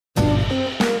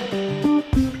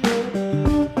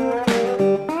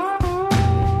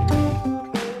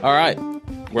All right,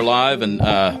 we're live, and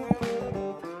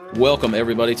welcome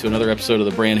everybody to another episode of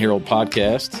the Brand Herald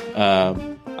podcast.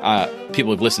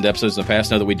 People who've listened to episodes in the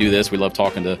past know that we do this. We love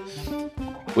talking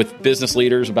with business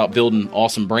leaders about building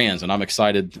awesome brands, and I'm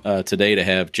excited today to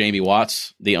have Jamie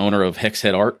Watts, the owner of Hex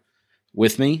Head Art,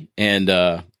 with me, and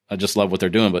I just love what they're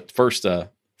doing. But first,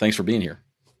 thanks for being here.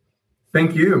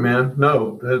 Thank you, man.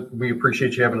 No, we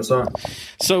appreciate you having us on.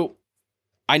 So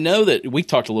I know that we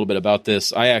talked a little bit about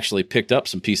this. I actually picked up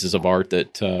some pieces of art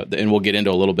that, and we'll get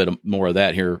into a little bit more of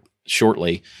that here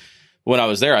shortly. When I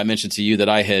was there, I mentioned to you that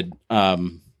I had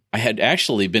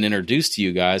actually been introduced to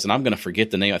you guys, and I'm going to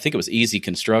forget the name. I think it was Easy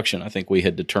Construction. I think we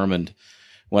had determined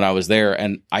when I was there,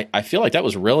 and I feel like that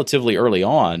was relatively early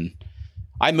on.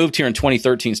 I moved here in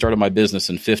 2013, started my business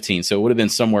in 15, so it would have been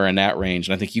somewhere in that range.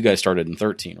 And I think you guys started in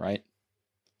 13, right?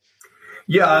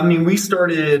 Yeah, I mean, we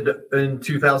started in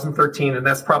 2013, and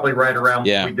that's probably right around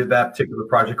when we did that particular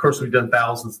project. Of course, we've done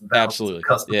thousands and thousands of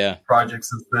custom projects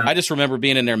since then. I just remember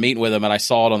being in there meeting with them, and I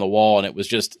saw it on the wall, and it was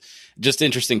just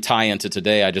interesting tie-in to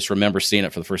today. I just remember seeing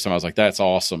it for the first time. I was like, that's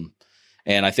awesome.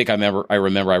 And I think I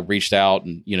remember I reached out,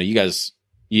 and you guys,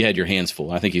 you had your hands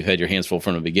full. I think you've had your hands full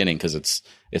from the beginning because it's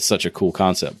such a cool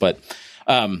concept. But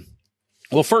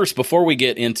well, first, before we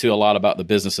get into a lot about the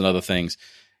business and other things,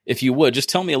 if you would, just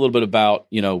tell me a little bit about,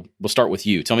 we'll start with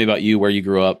you. Tell me about you, where you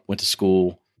grew up, went to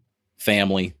school,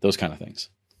 family, those kind of things.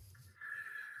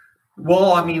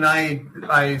 Well, I mean,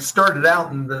 I started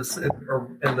out in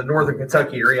the northern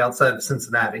Kentucky area outside of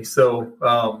Cincinnati. So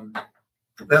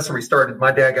that's where we started.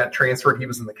 My dad got transferred. He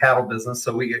was in the cattle business.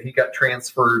 So he got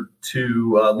transferred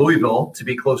to Louisville to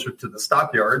be closer to the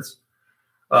stockyards.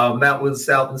 That was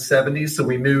out in the 70s. So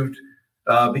we moved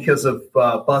because of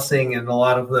busing and a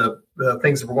lot of the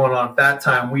things that were going on at that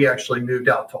time. We actually moved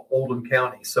out to Oldham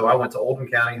County. So I went to Oldham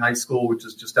County High School, which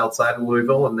is just outside of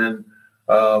Louisville, and then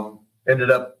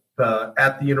ended up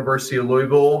at the University of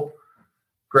Louisville,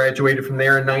 graduated from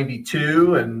there in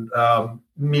 92, and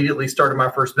immediately started my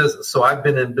first business. So I've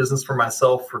been in business for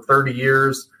myself for 30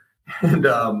 years and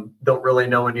don't really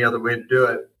know any other way to do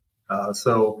it.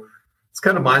 So it's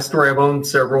kind of my story. I've owned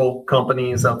several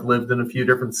companies. I've lived in a few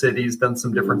different cities, done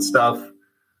some different stuff.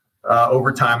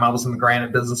 Over time, I was in the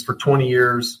granite business for 20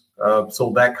 years,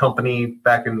 sold that company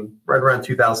back in right around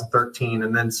 2013,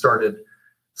 and then started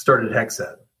Hex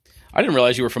Head. I didn't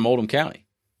realize you were from Oldham County.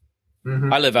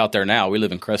 Mm-hmm. I live out there now. We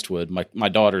live in Crestwood. My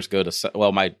daughters go to,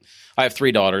 I have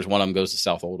 3 daughters. One of them goes to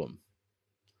South Oldham.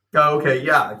 Oh, okay.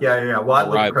 Yeah. Well, I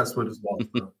live in Crestwood as well.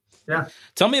 So. Yeah.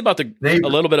 Tell me about a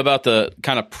little bit about the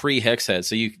kind of pre-Hex Head.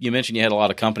 So you mentioned you had a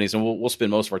lot of companies, and we'll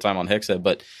spend most of our time on Hex Head,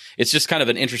 but it's just kind of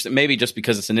an interesting, maybe just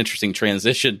because it's an interesting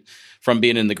transition from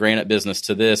being in the granite business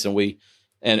to this, and we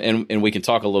can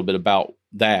talk a little bit about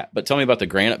that. But tell me about the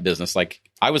granite business. Like,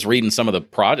 I was reading some of the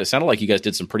projects. It sounded like you guys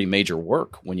did some pretty major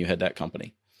work when you had that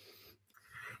company.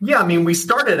 Yeah, I mean, we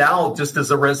started out just as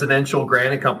a residential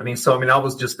granite company. So, I mean, I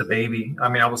was just a baby. I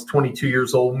mean, I was 22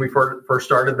 years old when we first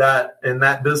started that in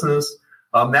that business.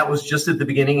 That was just at the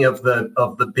beginning of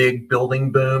the big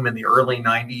building boom in the early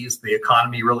 90s. The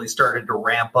economy really started to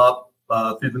ramp up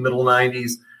through the middle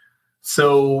 90s.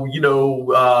 So,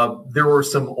 there were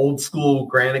some old school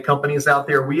granite companies out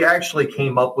there. We actually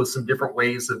came up with some different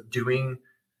ways of doing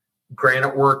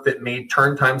granite work that made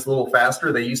turn times a little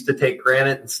faster. They used to take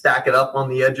granite and stack it up on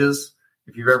the edges.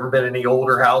 If you've ever been in any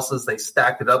older houses, they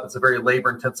stacked it up. It's a very labor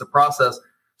intensive process.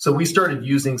 So we started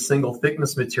using single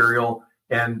thickness material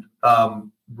and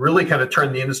really kind of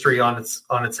turned the industry on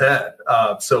its head.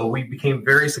 So we became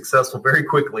very successful very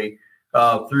quickly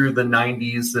through the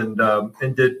 90s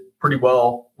and did pretty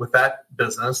well with that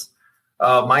business.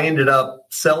 I ended up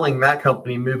selling that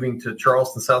company, moving to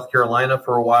Charleston, South Carolina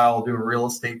for a while, doing real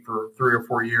estate for 3 or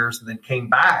 4 years, and then came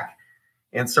back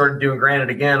and started doing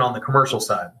granite again on the commercial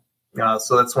side.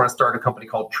 So that's when I started a company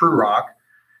called True Rock,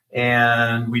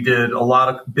 and we did a lot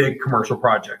of big commercial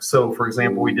projects. So, for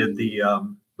example, we did the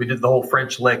whole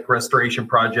French Lick restoration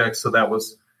project. So that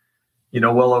was,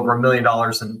 well over $1 million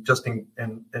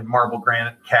in marble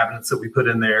granite cabinets that we put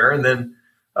in there, and then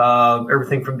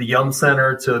everything from the Yum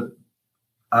Center to,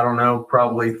 I don't know,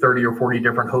 probably 30 or 40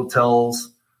 different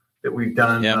hotels that we've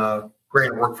done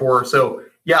granite work for. So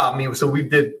yeah, I mean, so we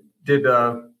did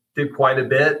quite a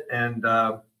bit, and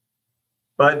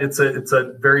but it's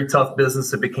a very tough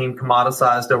business. It became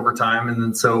commoditized over time, and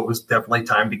then so it was definitely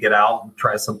time to get out and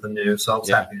try something new. So I was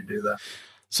happy to do that.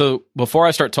 So before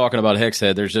I start talking about Hex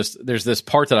Head, there's this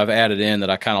part that I've added in that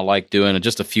I kind of like doing, and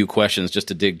just a few questions just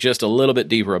to dig just a little bit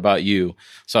deeper about you.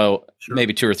 So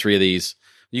maybe 2 or 3 of these.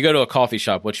 You go to a coffee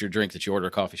shop. What's your drink that you order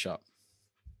at a coffee shop?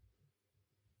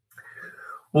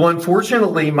 Well,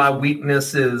 unfortunately, my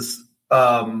weakness is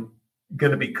going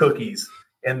to be cookies,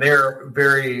 and they're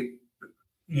very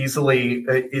easily.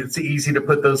 It's easy to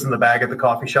put those in the bag at the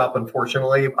coffee shop.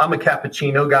 Unfortunately, I'm a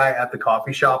cappuccino guy at the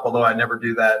coffee shop, although I never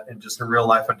do that. And just in real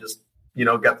life, I just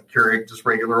got the Keurig, just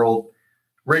regular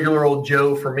old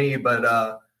Joe for me. But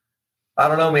I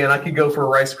don't know, man. I could go for a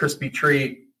Rice Krispie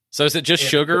treat. So is it just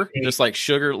sugar? Just like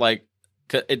sugar? Like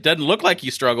it doesn't look like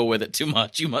you struggle with it too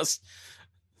much. You must.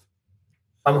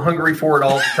 I'm hungry for it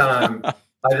all the time.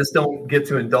 I just don't get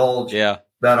to indulge that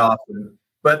often.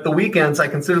 But the weekends, I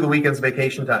consider the weekends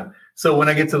vacation time. So when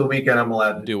I get to the weekend, I'm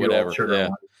allowed to do whatever. Yeah.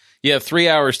 You have 3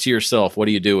 hours to yourself. What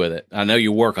do you do with it? I know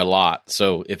you work a lot.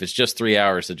 So if it's just 3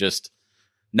 hours to just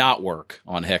not work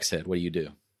on Hex Head, what do you do?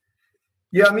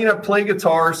 Yeah, I mean, I play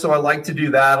guitar, so I like to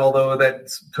do that, although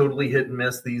that's totally hit and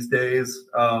miss these days.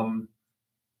 I'm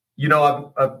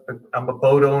a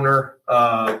boat owner,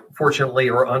 fortunately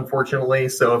or unfortunately.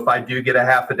 So if I do get a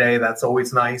half a day, that's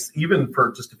always nice, even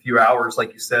for just a few hours,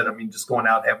 like you said. I mean, just going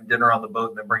out, having dinner on the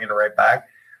boat and then bringing it right back.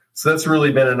 So that's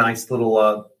really been a nice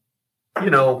little,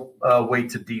 way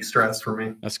to de-stress for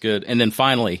me. That's good. And then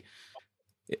finally,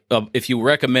 if you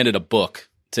recommended a book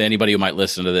to anybody who might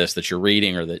listen to this that you're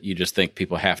reading or that you just think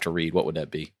people have to read, what would that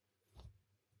be?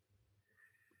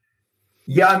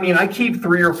 Yeah, I mean, I keep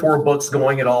 3 or 4 books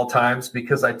going at all times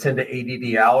because I tend to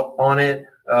ADD out on it.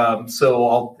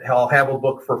 So I'll have a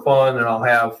book for fun and I'll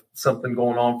have something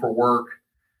going on for work.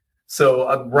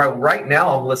 So right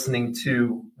now I'm listening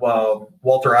to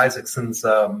Walter Isaacson's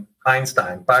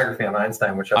biography on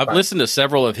Einstein, which I've listened to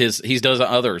several of his. He does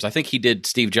others. I think he did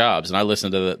Steve Jobs, and I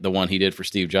listened to the one he did for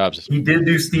Steve Jobs. He did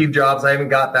do Steve Jobs. I haven't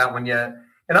got that one yet.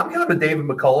 And I'm kind of a David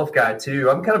McCullough guy too.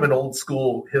 I'm kind of an old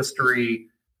school history.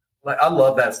 I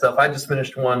love that stuff. I just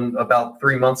finished one about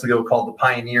 3 months ago called The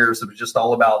Pioneers. It was just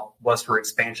all about westward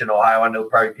expansion, Ohio. I know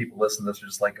probably people listening to this are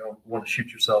just like, oh, you want to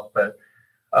shoot yourself. But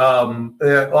on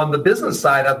the business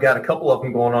side, I've got a couple of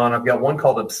them going on. I've got one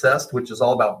called Obsessed, which is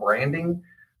all about branding.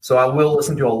 So I will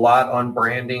listen to a lot on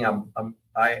branding.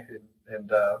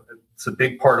 It's a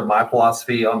big part of my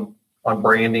philosophy on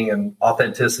branding and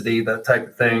authenticity, that type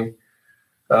of thing.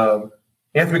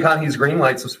 Anthony McConaughey's Green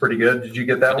Lights was pretty good. Did you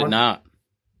get that one? I did not.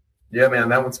 Yeah, man,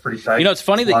 that one's pretty tight. It's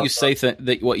funny that you say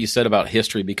that what you said about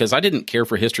history, because I didn't care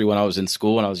for history when I was in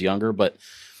school when I was younger, but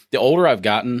the older I've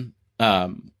gotten, I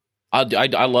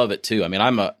love it too. I mean,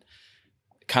 I'm a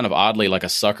kind of oddly like a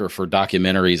sucker for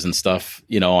documentaries and stuff,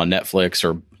 on Netflix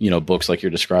or, books like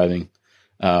you're describing.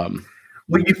 Well,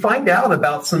 you find out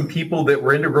about some people that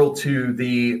were integral to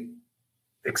the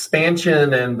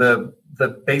expansion and the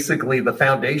basically the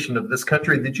foundation of this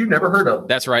country that you never heard of.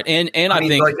 That's right. And I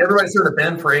think like everybody's heard of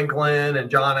Ben Franklin and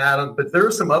John Adams, but there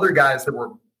are some other guys that were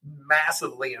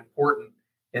massively important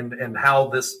in how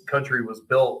this country was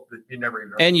built that you never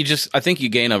even heard. And I think you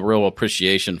gain a real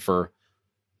appreciation for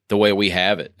the way we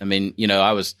have it. I mean,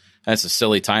 that's a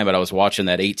silly time, but I was watching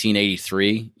that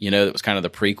 1883, that was kind of the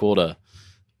prequel to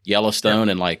Yellowstone.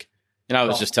 Yeah. And I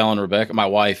was just telling Rebecca, my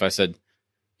wife, I said,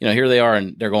 here they are,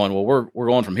 and they're going, well, we're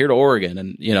going from here to Oregon.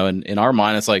 And, in our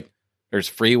mind, it's like, there's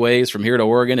freeways from here to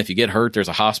Oregon. If you get hurt, there's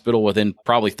a hospital within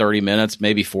probably 30 minutes,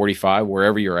 maybe 45,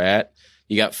 wherever you're at.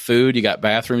 You got food, you got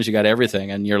bathrooms, you got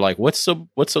everything. And you're like, what's so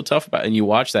tough about it? And you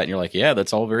watch that and you're like, yeah,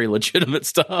 that's all very legitimate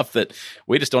stuff that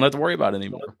we just don't have to worry about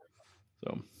anymore.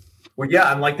 So. Well,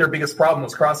 yeah, and like their biggest problem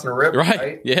was crossing a river,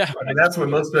 right? Yeah. I mean, that's when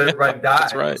most of everybody died.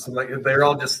 That's right. So like they're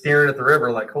all just staring at the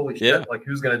river like, holy shit, like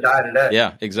who's going to die today?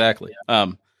 Yeah, exactly.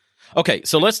 Okay,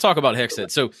 so let's talk about Hex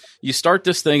Head. So you start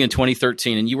this thing in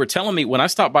 2013, and you were telling me, when I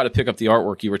stopped by to pick up the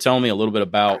artwork, you were telling me a little bit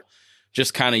about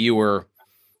just kind of you were,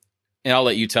 and I'll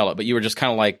let you tell it, but you were just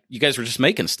kind of like, you guys were just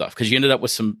making stuff because you ended up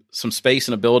with some space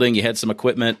in a building, you had some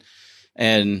equipment,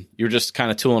 and you're just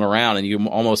kind of tooling around, and you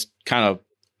almost kind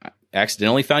of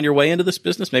accidentally found your way into this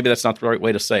business. Maybe that's not the right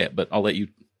way to say it, but I'll let you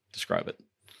describe it.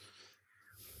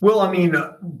 Well, I mean,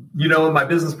 my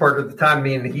business partner at the time,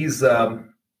 he's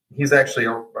actually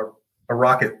a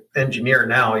rocket engineer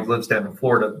now. He lives down in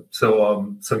Florida.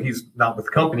 So he's not with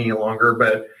the company any longer,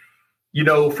 but,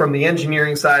 from the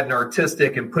engineering side and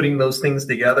artistic and putting those things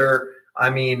together, I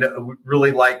mean,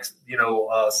 really like,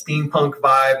 steampunk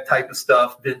vibe type of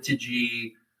stuff,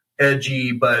 vintagey,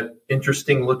 edgy, but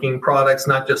interesting looking products,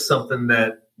 not just something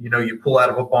that, you pull out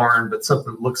of a barn, but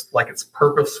something that looks like it's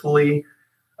purposefully,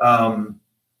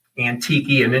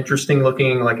 antique-y and interesting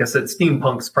looking. Like I said,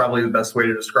 steampunk's probably the best way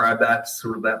to describe that,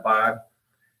 sort of that vibe.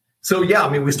 So yeah, I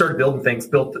mean, we started building things.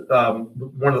 One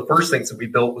of the first things that we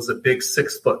built was a big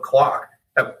 6-foot clock.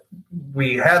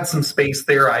 We had some space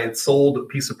there. I had sold a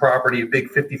piece of property, a big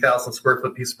 50,000 square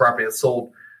foot piece of property. I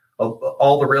sold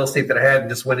all the real estate that I had and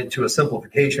just went into a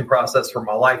simplification process for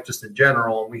my life just in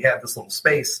general. And we had this little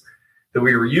space that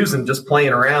we were using just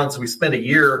playing around. So we spent a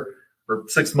year or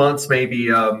 6 months maybe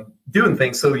doing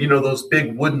things. So, those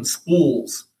big wooden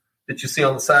spools that you see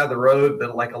on the side of the road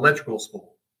that are like electrical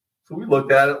spool. So we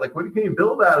looked at it like, what can you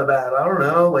build out of that? I don't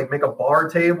know, like make a bar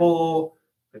table.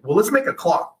 Like, well, let's make a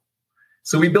clock.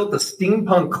 So we built a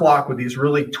steampunk clock with these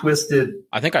really twisted.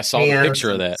 I think I saw a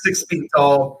picture of that. 6 feet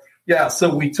tall. Yeah.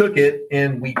 So we took it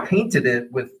and we painted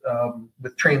it with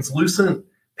translucent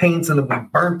paints, and then we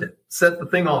burnt it, set the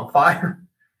thing on fire,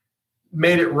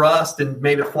 made it rust and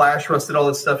made it flash rusted, all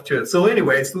this stuff to it. So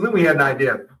anyway, so then we had an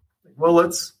idea. Well,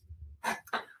 let's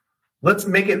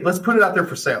put it out there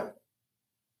for sale.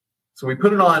 So we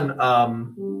put it on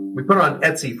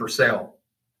Etsy for sale,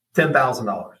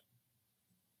 $10,000.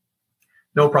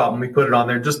 No problem. We put it on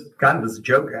there just kind of as a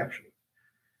joke, actually.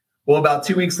 Well, about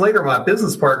 2 weeks later, my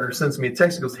business partner sends me a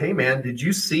text and goes, "Hey, man, did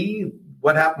you see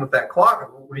what happened with that clock?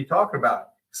 What are you talking about?"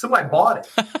 Somebody bought it.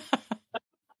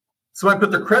 Somebody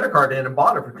put their credit card in and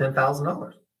bought it for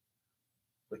 $10,000.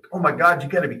 Like, oh, my God, you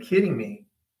got to be kidding me.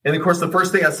 And, of course, the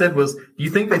first thing I said was, "Do you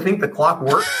think they think the clock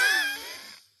works?"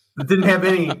 It didn't have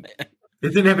any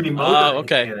motor. Oh,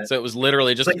 okay. So it was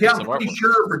literally just like, yeah, I'm pretty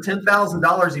sure for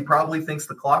 $10,000 he probably thinks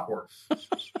the clock works.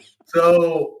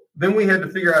 So then we had to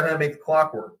figure out how to make the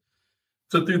clock work.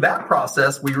 So through that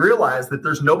process, we realized that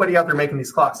there's nobody out there making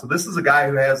these clocks. So this is a guy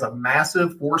who has a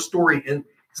massive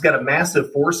he's got a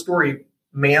massive 4-story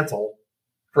mantle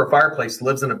for a fireplace,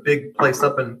 lives in a big place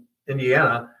up in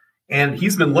Indiana. And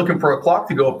he's been looking for a clock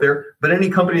to go up there. But any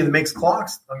company that makes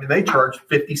clocks, I mean, they charge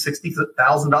 $50,000,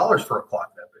 $60,000 for a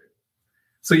clock that big.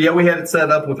 So, yeah, we had it set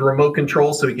up with remote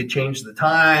control so we could change the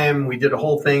time. We did a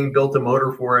whole thing, built a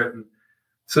motor for it. And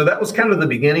so that was kind of the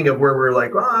beginning of where we were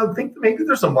like, well, I think maybe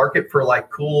there's a market for like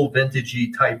cool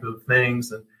vintagey type of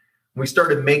things. And we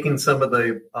started making some of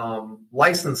the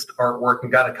licensed artwork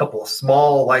and got a couple of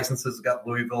small licenses, got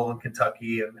Louisville and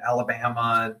Kentucky and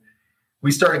Alabama. And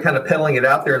we started kind of peddling it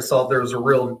out there and saw there was a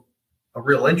real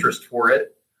interest for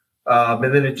it.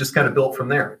 And then it just kind of built from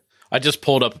there. I just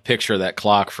pulled up a picture of that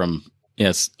clock from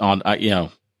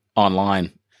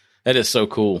online. That is so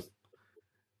cool.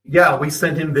 Yeah, we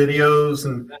sent him videos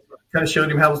and kind of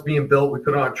showed him how it was being built. We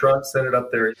put it on a truck, sent it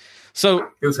up there. So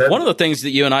one of the things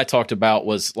that you and I talked about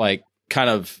was like kind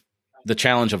of the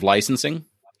challenge of licensing.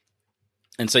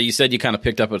 And so you said you kind of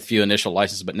picked up a few initial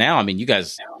licenses, but now, I mean, you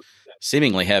guys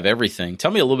seemingly have everything.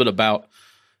 Tell me a little bit about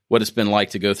what it's been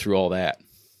like to go through all that.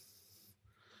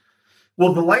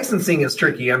 Well, the licensing is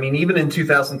tricky. I mean, even in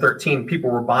 2013,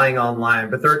 people were buying online,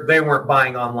 but they weren't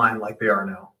buying online like they are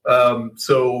now.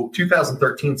 So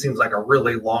 2013 seems like a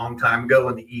really long time ago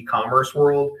in the e-commerce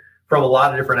world from a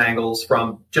lot of different angles,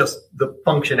 from just the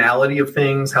functionality of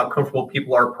things, how comfortable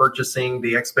people are purchasing,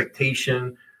 the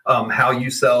expectation, how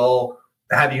you sell,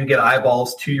 how do you get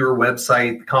eyeballs to your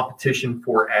website, the competition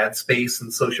for ad space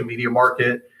and social media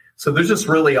market. So there's just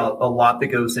really a lot that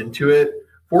goes into it.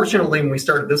 Fortunately, when we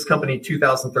started this company in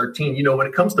 2013, when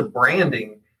it comes to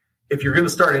branding, if you're going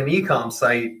to start an e-com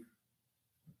site,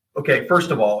 okay,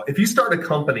 first of all, if you start a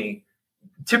company,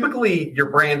 typically your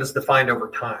brand is defined over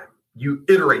time. You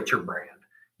iterate your brand.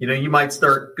 You might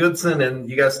start Goodson and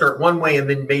you got to start one way, and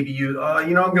then maybe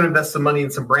I'm going to invest some money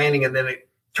in some branding, and then it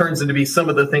turns into be some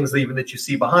of the things that you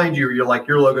see behind you, or you're like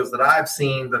your logos that I've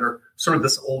seen that are sort of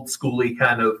this old schooly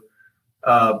kind of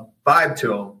vibe to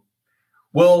them.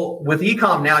 Well, with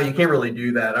e-com now, you can't really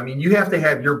do that. I mean, you have to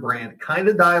have your brand kind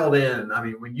of dialed in. I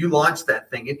mean, when you launch that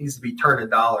thing, it needs to be turning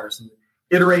dollars, and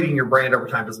iterating your brand over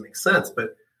time doesn't make sense.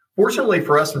 But fortunately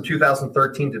for us, from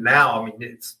 2013 to now, I mean,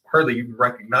 it's hardly even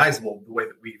recognizable the way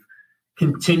that we've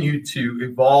continued to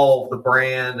evolve the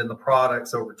brand and the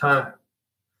products over time.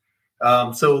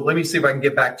 So let me see if I can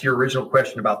get back to your original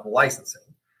question about the licensing.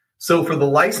 So for the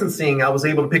licensing, I was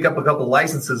able to pick up a couple of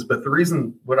licenses, but the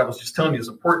reason what I was just telling you is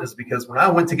important is because when I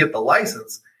went to get the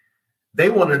license,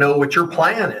 they want to know what your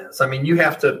plan is. I mean, you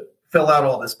have to fill out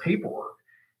all this paperwork.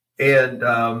 And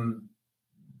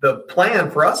the plan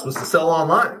for us was to sell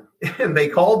online. And they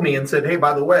called me and said, hey,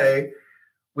 by the way,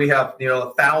 we have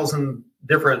 1,000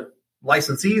 different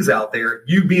licensees out there.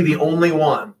 You be the only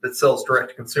one that sells direct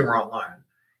to consumer online.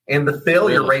 And the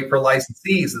failure rate for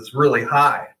licensees is really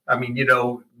high. I mean,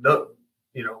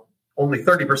 only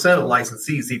 30% of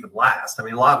licensees even last. I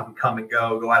mean, a lot of them come and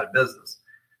go out of business.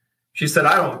 She said,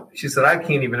 I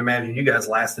can't even imagine you guys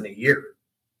lasting a year.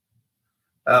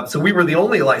 So we were the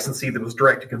only licensee that was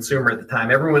direct to consumer at the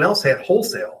time. Everyone else had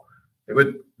wholesale. They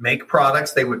would make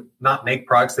products. They would not make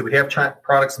products. They would have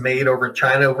products made over in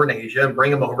China, over in Asia, and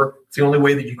bring them over. It's the only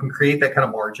way that you can create that kind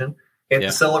of margin. and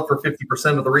to sell it for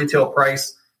 50% of the retail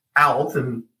price out.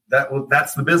 And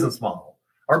that's the business model.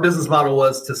 Our business model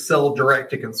was to sell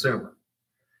direct to consumer.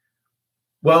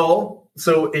 Well,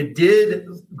 so it did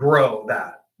grow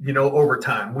that, over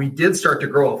time. We did start to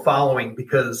grow a following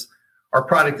because our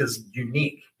product is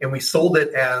unique, and we sold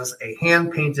it as a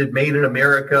hand-painted, made in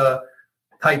America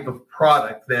type of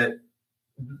product that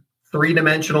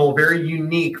three-dimensional, very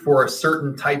unique for a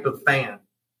certain type of fan.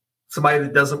 Somebody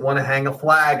that doesn't want to hang a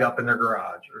flag up in their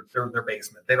garage or their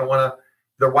basement. They don't want to,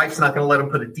 their wife's not going to let them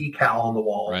put a decal on the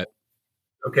wall. Right.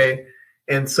 Okay.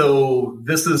 And so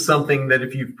this is something that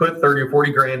if you've put 30 or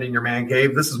 40 grand in your man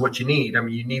cave, this is what you need. I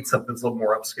mean, you need something that's a little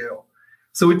more upscale.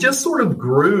 So it just sort of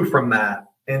grew from that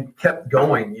and kept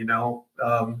going,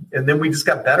 and then we just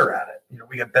got better at it.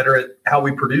 We got better at how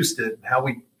we produced it, and how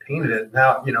we painted it, and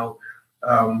how,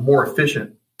 more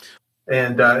efficient.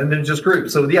 And then it just grew.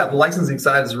 So yeah, the licensing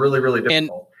side is really, really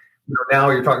difficult. And,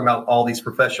 now you're talking about all these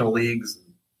professional leagues.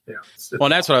 Well,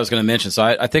 and that's what I was going to mention. So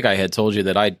I think I had told you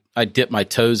that I dipped my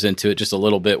toes into it just a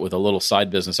little bit with a little side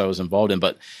business I was involved in.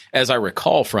 But as I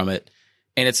recall from it,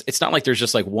 and it's not like there's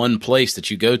just like one place that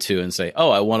you go to and say,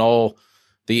 oh, I want all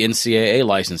the NCAA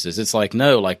licenses. It's like,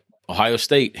 no, like Ohio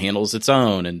State handles its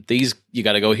own, and these, you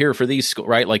got to go here for these,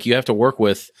 right? Like you have to work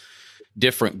with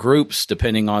different groups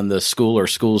depending on the school or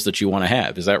schools that you want to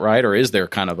have. Is that right? Or is there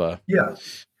kind of a...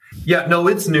 Yeah, no,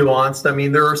 it's nuanced. I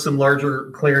mean, there are some larger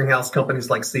clearinghouse companies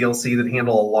like CLC that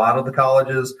handle a lot of the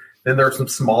colleges. Then there are some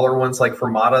smaller ones like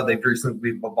Fermata. They've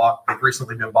recently been bought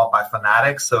by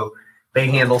Fanatics. So they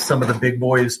handle some of the big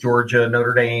boys, Georgia,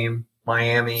 Notre Dame,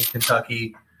 Miami,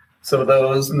 Kentucky, some of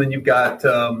those. And then you've got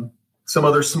some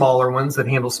other smaller ones that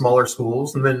handle smaller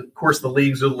schools. And then, of course, the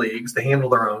leagues are leagues. They handle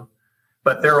their own.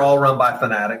 But they're all run by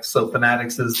Fanatics. So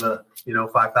Fanatics is the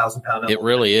 5,000 pound. It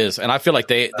really is. And I feel like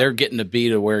they're getting to be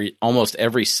to where almost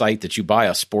every site that you buy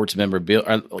a sports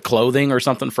memorabilia clothing or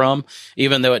something from,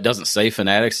 even though it doesn't say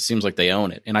Fanatics, it seems like they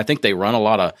own it. And I think they run a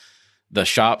lot of the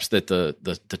shops that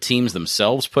the teams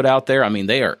themselves put out there. I mean,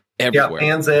 they are everywhere. Yeah,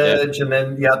 Fans Edge. And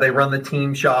then, they run the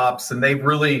team shops, and they've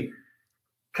really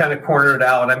kind of cornered it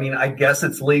out. I mean, I guess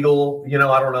it's legal. I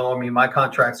don't know. I mean, my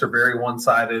contracts are very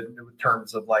one-sided in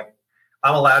terms of like,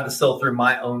 I'm allowed to sell through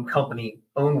my own company,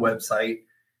 own website,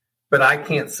 but I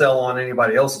can't sell on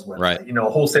anybody else's website. Right. A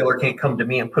wholesaler can't come to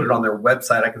me and put it on their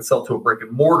website. I can sell to a brick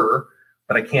and mortar,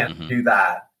 but I can't do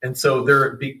that. And so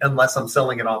unless I'm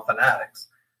selling it on Fanatics.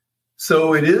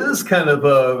 So it is kind of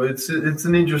it's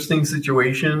an interesting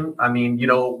situation. I mean,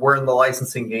 we're in the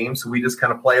licensing game, so we just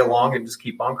kind of play along and just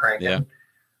keep on cranking. Yeah.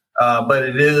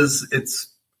 But it's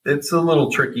a little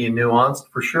tricky and nuanced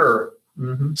for sure.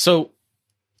 Mm-hmm. So,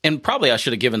 and probably I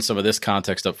should have given some of this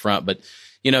context up front, but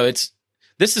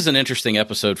this is an interesting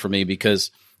episode for me because,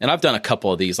 and I've done a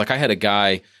couple of these. Like I had a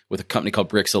guy with a company called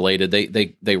Bricks Elated.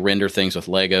 They render things with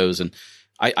Legos, and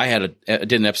I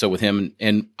did an episode with him,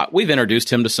 and we've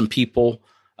introduced him to some people,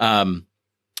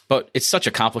 but it's such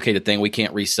a complicated thing we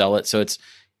can't resell it. So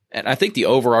and I think the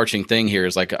overarching thing here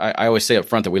is like I always say up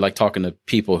front that we like talking to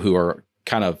people who are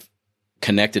kind of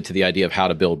connected to the idea of how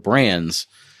to build brands,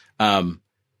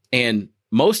 and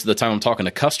most of the time I'm talking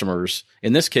to customers.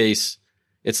 In this case,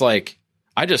 it's like,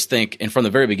 I just think, and from the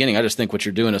very beginning, I just think what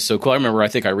you're doing is so cool. I remember, I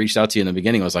think I reached out to you in the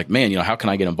beginning. I was like, man, how can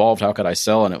I get involved? How could I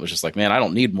sell? And it was just like, man, I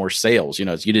don't need more sales. You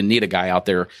didn't need a guy out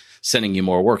there sending you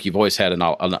more work. You've always had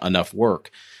enough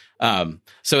work.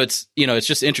 So it's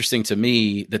just interesting to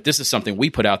me that this is something we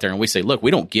put out there and we say, look,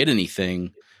 we don't get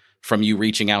anything from you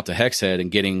reaching out to Hex Head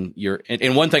and getting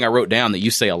and one thing I wrote down that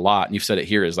you say a lot, and you've said it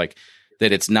here, is like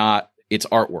that it's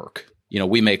artwork.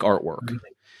 We make artwork. Mm-hmm.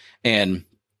 And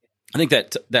I think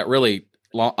that really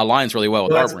aligns really well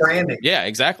with artwork. Branding. Yeah,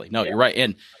 exactly. No, you're right.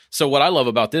 And so what I love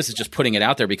about this is just putting it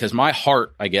out there, because my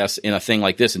heart, I guess, in a thing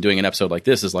like this and doing an episode like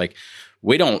this is like,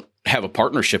 we don't have a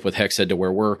partnership with Hex Head to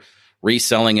where we're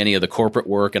reselling any of the corporate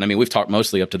work. And I mean, we've talked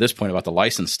mostly up to this point about the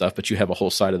license stuff, but you have a whole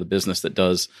side of the business that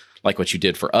does like what you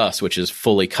did for us, which is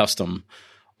fully custom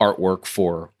artwork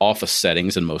for office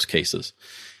settings in most cases.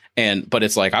 But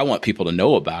it's like, I want people to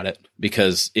know about it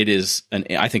because it is,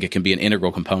 I think it can be an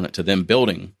integral component to them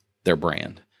building their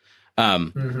brand.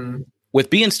 With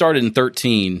being started in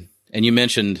 2013, and you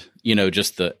mentioned,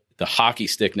 just the hockey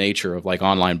stick nature of like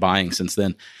online buying since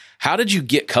then, how did you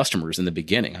get customers in the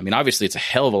beginning? I mean, obviously it's a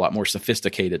hell of a lot more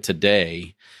sophisticated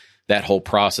today, that whole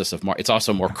process of it's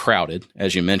also more crowded,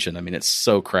 as you mentioned. I mean, it's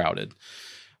so crowded.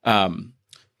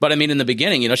 But I mean, in the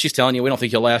beginning, she's telling you, we don't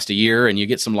think you'll last a year, and you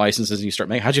get some licenses and you start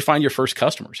making. How'd you find your first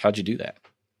customers? How'd you do that?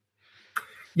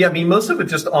 Yeah, I mean, most of it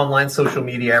just online social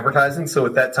media advertising. So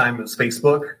at that time it was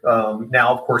Facebook.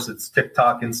 Now, of course, it's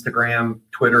TikTok, Instagram,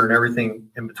 Twitter, and everything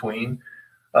in between.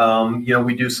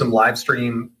 We do some live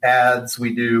stream ads.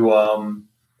 We do,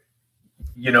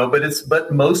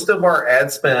 but most of our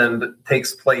ad spend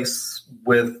takes place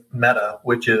with Meta,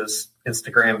 which is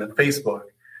Instagram and Facebook.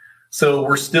 So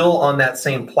we're still on that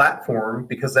same platform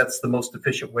because that's the most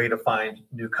efficient way to find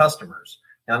new customers.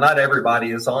 Now, not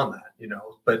everybody is on that,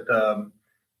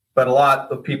 but a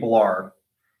lot of people are.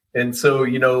 And so,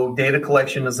 data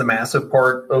collection is a massive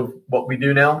part of what we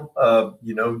do now,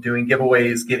 doing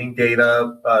giveaways, getting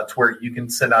data to where you can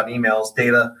send out emails.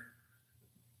 Data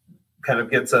kind of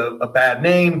gets a bad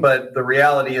name, but the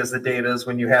reality is the data is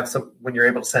when you're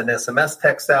able to send SMS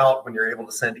text out, when you're able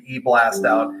to send e-blast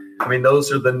out. I mean,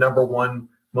 those are the number one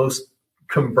most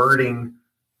converting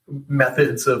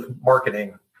methods of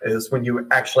marketing, is when you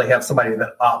actually have somebody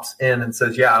that opts in and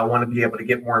says, yeah, I want to be able to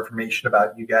get more information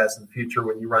about you guys in the future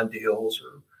when you run deals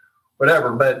or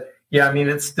whatever. But yeah, I mean,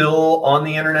 it's still on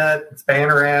the internet. It's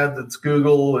banner ads. It's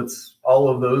Google. It's all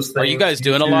of those things. Are you guys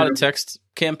doing a lot of text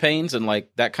campaigns and like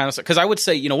that kind of stuff? Because I would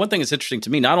say, one thing that's interesting to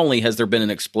me, not only has there been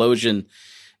an explosion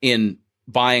in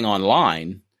buying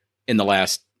online in the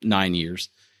last 9 years,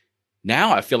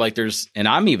 now I feel like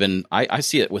I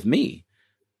see it with me.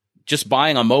 Just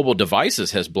buying on mobile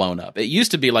devices has blown up. It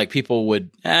used to be like people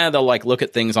would, they'll like look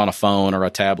at things on a phone or a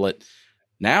tablet.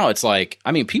 Now it's like,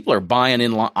 I mean, people are buying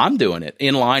inline. I'm doing it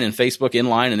inline and Facebook,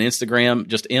 inline and Instagram,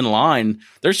 just inline.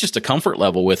 There's just a comfort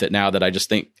level with it now that I just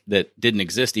think that didn't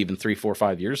exist even 3, 4,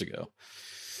 5 years ago.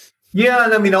 Yeah.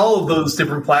 And I mean, all of those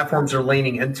different platforms are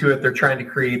leaning into it. They're trying to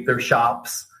create their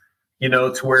shops,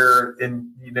 to where,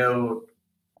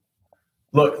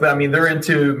 look, I mean, they're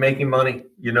into making money,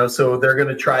 so they're going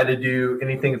to try to do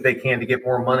anything that they can to get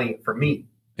more money from me.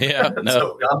 Yeah. No.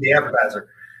 So I'm the advertiser.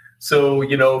 So,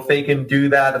 if they can do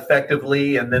that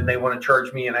effectively and then they want to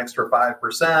charge me an extra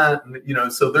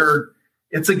 5%, so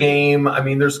it's a game. I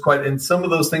mean, and some of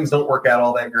those things don't work out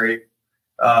all that great.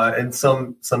 And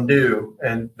some do,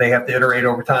 and they have to iterate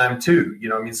over time too,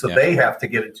 They have to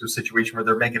get into a situation where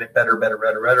they're making it better. But,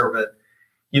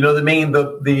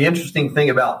 the interesting thing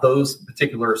about those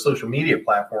particular social media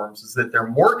platforms is that they're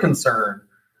more concerned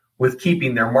with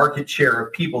keeping their market share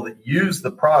of people that use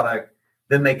the product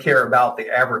than they care about the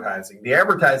advertising. The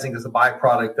advertising is a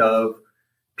byproduct of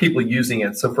people using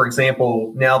it. So, for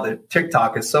example, now that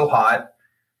TikTok is so hot,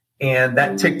 and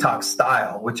that TikTok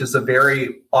style, which is a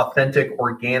very authentic,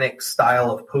 organic style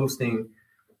of posting,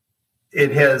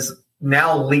 it has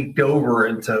now leaked over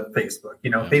into Facebook.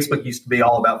 Facebook used to be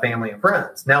all about family and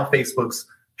friends. Now Facebook's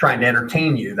trying to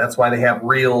entertain you. That's why they have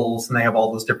Reels and they have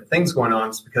all those different things going on.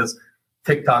 It's because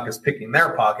TikTok is picking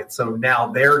their pocket. So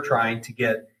now they're trying to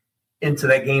get into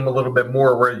that game a little bit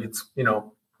more, where it's, a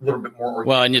little bit more organic.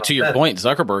 Well, and to your point,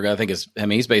 Zuckerberg, I think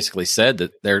he's basically said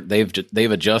that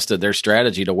they've adjusted their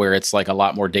strategy to where it's like a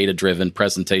lot more data-driven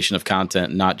presentation of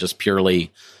content, not just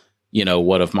purely,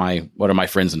 what are my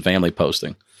friends and family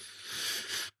posting.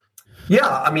 Yeah,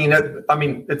 I mean,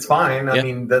 it's fine. Yeah. I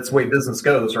mean, that's the way business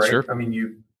goes, right? Sure. I mean,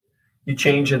 you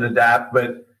change and adapt,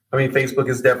 but I mean, Facebook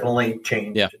has definitely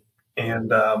changed. Yeah.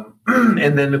 And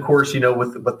and then of course,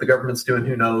 with what the government's doing,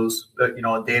 who knows?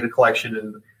 On data collection,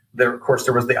 and there was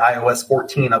the iOS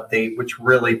 14 update, which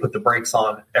really put the brakes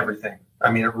on everything.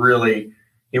 I mean, it really,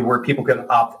 where people could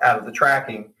opt out of the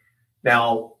tracking.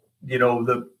 Now,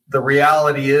 the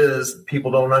reality is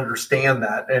people don't understand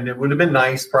that. And it would have been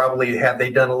nice probably had they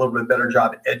done a little bit better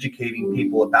job educating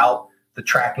people about the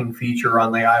tracking feature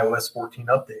on the iOS 14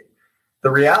 update.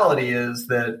 The reality is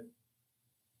that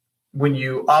when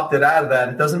you opted out of that,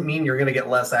 it doesn't mean you're going to get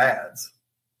less ads.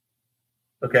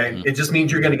 Okay. Mm-hmm. It just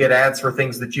means you're going to get ads for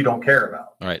things that you don't care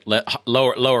about. All right.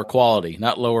 Lower quality,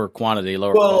 not lower quantity,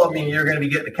 lower quality. I mean, you're going to be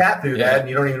getting a cat food ad and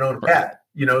you don't even own a cat,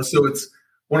 so it's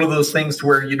one of those things to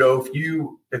where,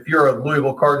 if you're a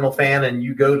Louisville Cardinal fan and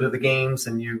you go to the games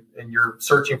and you're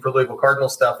searching for Louisville Cardinal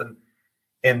stuff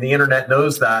and the internet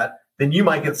knows that, then you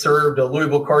might get served a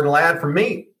Louisville Cardinal ad from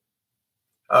me.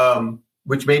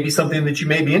 Which may be something that you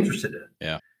may be interested in.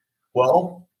 Yeah.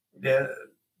 Well,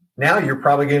 now you're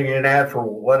probably getting an ad for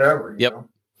whatever. Yep.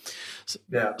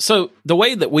 Yeah. So the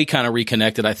way that we kind of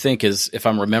reconnected, I think, is, if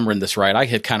I'm remembering this right, I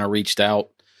had kind of reached out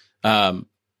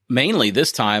mainly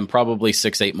this time, probably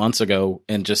 6-8 months ago,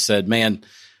 and just said, man,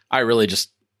 I really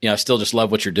just, I still just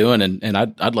love what you're doing. And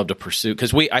I'd love to pursue,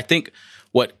 because I think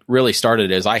what really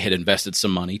started is I had invested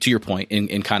some money, to your point,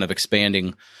 in kind of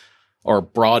expanding or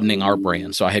broadening our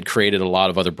brand. So I had created a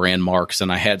lot of other brand marks,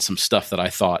 and I had some stuff that I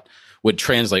thought would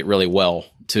translate really well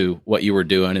to what you were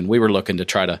doing. And we were looking to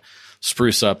try to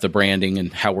spruce up the branding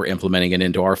and how we're implementing it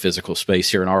into our physical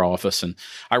space here in our office. And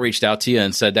I reached out to you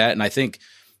and said that. And I think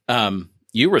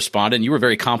you responded and you were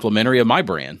very complimentary of my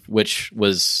brand, which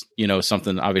was,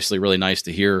 something obviously really nice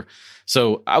to hear.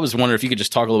 So I was wondering if you could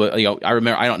just talk a little bit,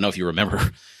 I don't know if you remember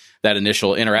that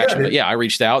initial interaction, but I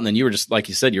reached out and then you were just, like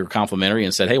you said, you were complimentary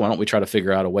and said, hey, why don't we try to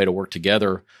figure out a way to work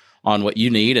together on what you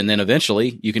need? And then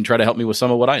eventually you can try to help me with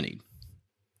some of what I need.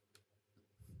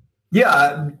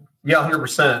 Yeah. Yeah.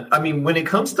 100%. I mean, when it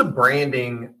comes to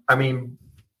branding,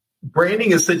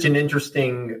 branding is such an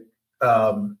interesting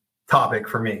topic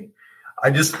for me. I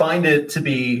just find it to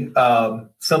be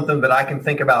something that I can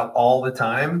think about all the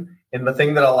time. And the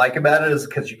thing that I like about it is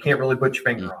because you can't really put your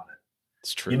finger on it.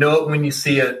 It's true. You know it when you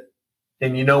see it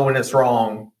and you know when it's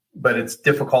wrong, but it's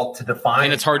difficult to define.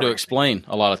 And it's hard to explain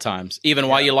a lot of times, even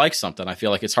why you like something. I feel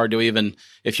like it's hard to even,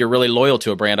 if you're really loyal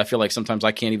to a brand, I feel like sometimes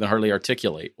I can't even hardly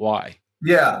articulate why.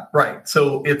 Yeah, right.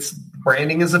 So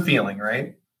branding is a feeling,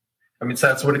 right? So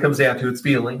that's what it comes down to. It's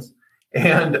feelings.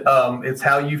 And it's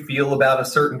how you feel about a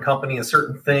certain company, a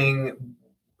certain thing.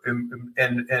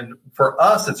 And for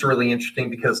us, it's really interesting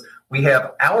because we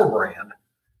have our brand,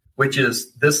 which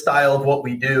is this style of what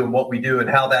we do and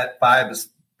how that vibe is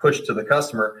pushed to the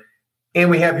customer. And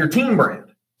we have your team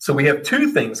brand. So we have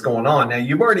two things going on. Now,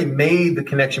 you've already made the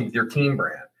connection with your team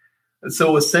brand.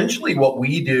 So essentially what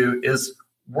we do is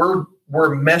we're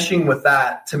meshing with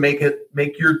that to make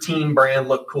your team brand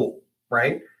look cool,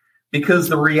 right? Because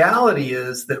the reality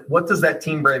is that what does that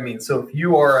team brand mean? So if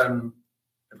you are an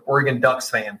Oregon Ducks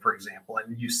fan, for example,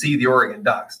 and you see the Oregon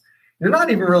Ducks, you're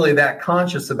not even really that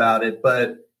conscious about it,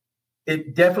 but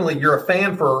it definitely, you're a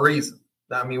fan for a reason.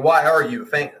 Why are you a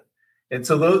fan? And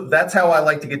so that's how I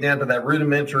like to get down to that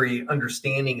rudimentary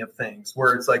understanding of things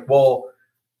where it's like, well,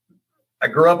 I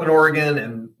grew up in Oregon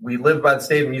and we lived by the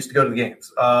stadium and used to go to the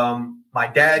games. My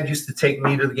dad used to take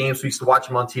me to the games. We used to watch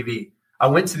them on TV. I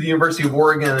went to the University of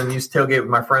Oregon and used to tailgate with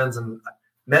my friends and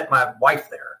met my wife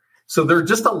there. So there are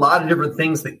just a lot of different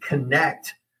things that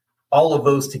connect all of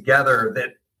those together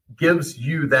that gives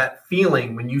you that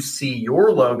feeling when you see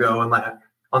your logo. And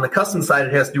on the custom side,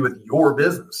 it has to do with your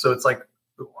business. So it's like,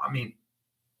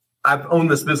 I've owned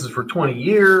this business for 20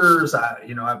 years. There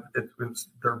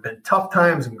have been tough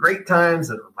times and great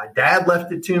times. And my dad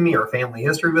left it to me, our family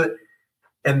history with it,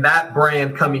 and that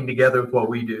brand coming together with what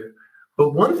we do.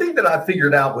 But one thing that I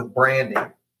figured out with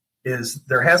branding is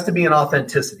there has to be an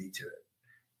authenticity to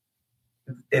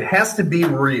it. It has to be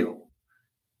real,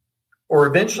 or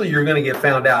eventually you're going to get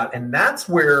found out. And that's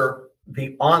where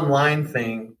the online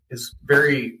thing is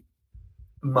very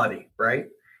muddy, right?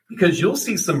 Because you'll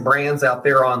see some brands out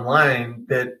there online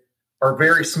that are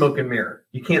very smoke and mirror.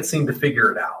 You can't seem to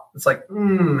figure it out. It's like,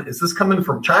 is this coming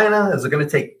from China? Is it going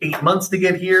to take 8 months to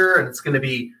get here? And it's going to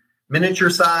be miniature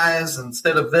size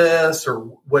instead of this, or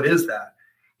what is that?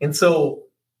 And so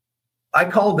I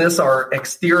call this our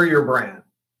exterior brand.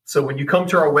 So when you come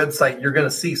to our website, you're going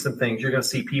to see some things. You're going to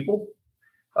see people.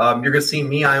 You're going to see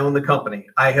me. I own the company.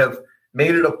 I have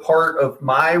made it a part of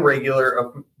my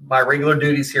regular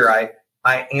duties here.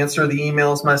 I answer the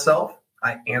emails myself.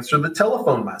 I answer the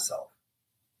telephone myself.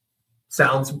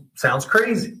 Sounds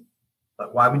crazy,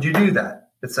 but why would you do that?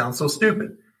 It sounds so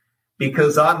stupid.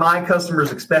 Because my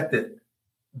customers expect it.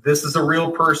 This is a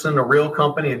real person, a real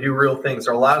company, and do real things.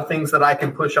 There are a lot of things that I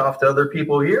can push off to other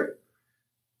people here,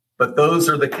 but those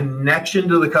are the connection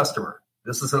to the customer.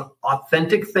 This is an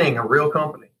authentic thing, a real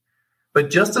company.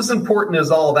 But just as important as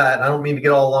all that, and I don't mean to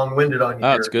get all long-winded on you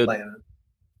here, that's good. Landon,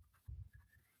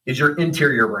 is your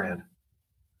interior brand.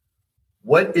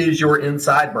 What is your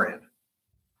inside brand?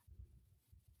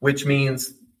 Which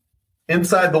means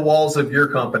inside the walls of your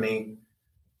company,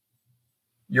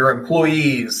 your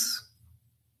employees,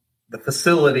 the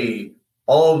facility,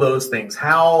 all of those things.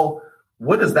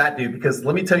 What does that do? Because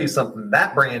let me tell you something,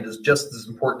 that brand is just as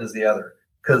important as the other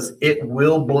because it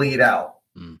will bleed out.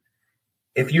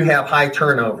 If you have high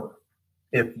turnover,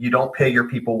 if you don't pay your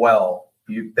people well,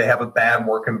 they have a bad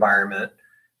work environment,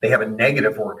 they have a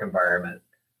negative work environment,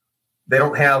 they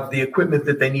don't have the equipment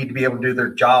that they need to be able to do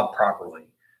their job properly.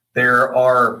 There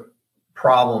are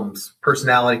problems,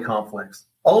 personality conflicts.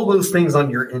 All of those things on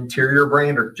your interior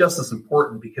brand are just as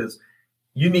important because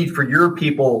you need for your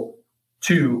people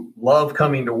to love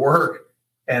coming to work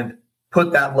and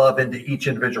put that love into each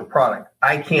individual product.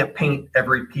 I can't paint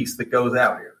every piece that goes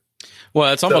out here.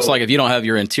 Well, it's almost like if you don't have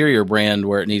your interior brand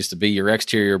where it needs to be, your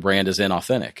exterior brand is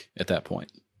inauthentic at that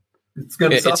point.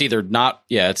 It's either not,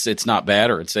 it's not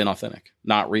bad or it's inauthentic,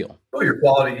 not real. Well, your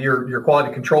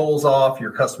quality control's off,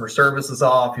 your customer service is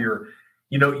off, you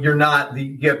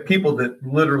have people that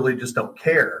literally just don't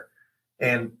care.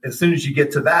 And as soon as you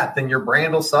get to that, then your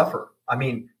brand will suffer.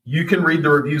 You can read the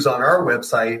reviews on our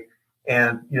website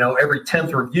and, every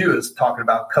 10th review is talking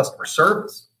about customer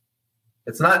service.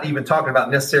 It's not even talking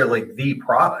about necessarily the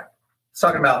product. It's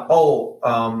talking about,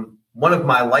 one of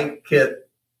my light kit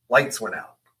lights went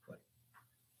out.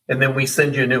 And then we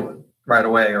send you a new one right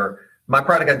away. Or my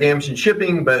product got damaged in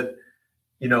shipping, but,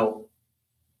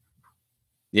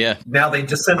 now they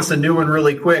just sent us a new one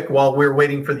really quick while we're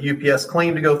waiting for the UPS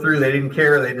claim to go through. They didn't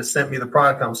care. They just sent me the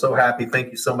product. I'm so happy.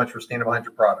 Thank you so much for standing behind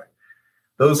your product.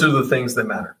 Those are the things that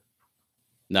matter.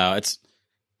 No, it's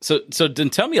so then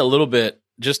tell me a little bit,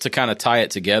 just to kind of tie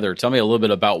it together. Tell me a little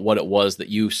bit about what it was that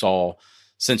you saw,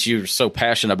 since you're so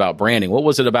passionate about branding. What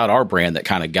was it about our brand that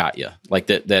kind of got you, like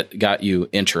that got you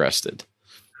interested?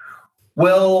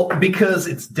 Well, because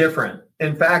it's different.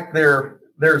 In fact,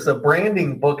 there's a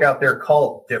branding book out there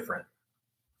called Different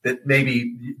that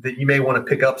you may want to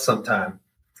pick up sometime.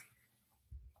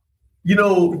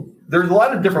 There's a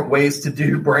lot of different ways to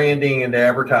do branding and to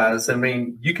advertise. I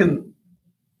mean, you can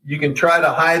try to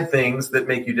hide things that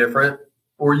make you different,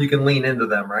 or you can lean into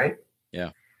them, right?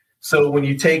 Yeah. So when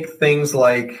you take things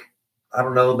like, I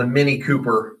don't know, the Mini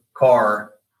Cooper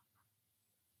car,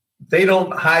 they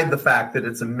don't hide the fact that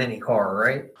it's a mini car,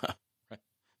 right?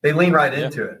 They lean right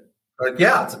into it. Like,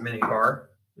 yeah, it's a mini car.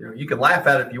 You can laugh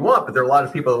at it if you want, but there are a lot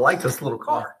of people that like this little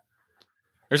car.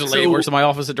 There's a lady who works in my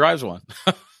office that drives one.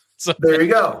 So there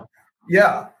you go.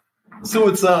 Yeah. So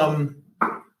it's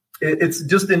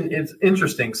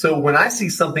interesting. So when I see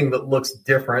something that looks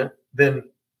different, then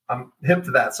I'm hip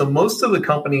to that. So most of the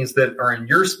companies that are in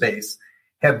your space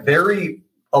have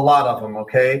a lot of them,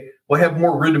 okay, will have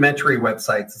more rudimentary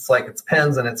websites. It's like it's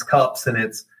pens and it's cups and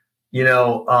it's,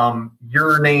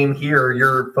 your name here,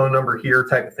 your phone number here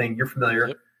type of thing. You're familiar.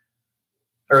 Yep.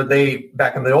 Or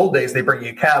back in the old days, they bring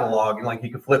you a catalog and like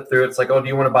you can flip through. It's like, do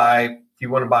you want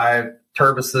to buy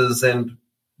Turbises and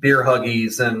beer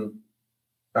huggies? And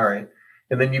all right.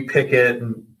 And then you pick it.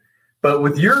 But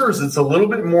with yours, it's a little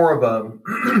bit more of a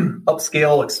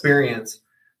upscale experience.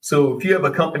 So if you have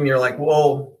a company, you're like,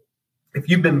 well, if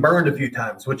you've been burned a few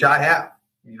times, which I have,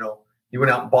 you went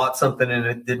out and bought something and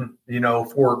it didn't,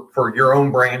 for your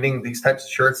own branding, these types of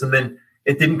shirts, and then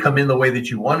it didn't come in the way that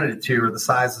you wanted it to, or the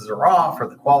sizes are off, or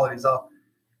the quality's off.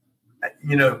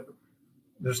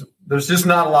 There's just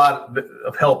not a lot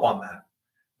of help on that.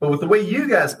 But with the way you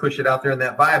guys push it out there in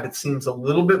that vibe, it seems a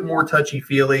little bit more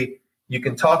touchy-feely. You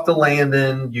can talk to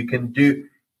Landon, you can do,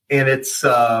 and it's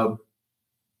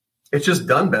just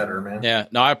done better, man. Yeah,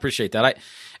 no, I appreciate that.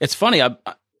 It's funny.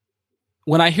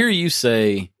 When I hear you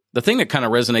say, the thing that kind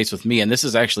of resonates with me, and this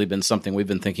has actually been something we've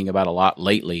been thinking about a lot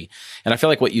lately, and I feel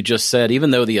like what you just said,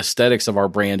 even though the aesthetics of our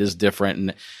brand is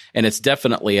different, and it's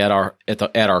definitely at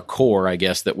our core, I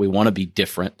guess, that we want to be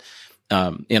different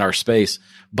in our space,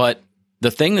 but the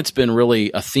thing that's been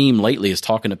really a theme lately is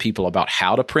talking to people about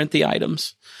how to print the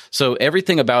items. So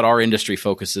everything about our industry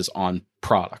focuses on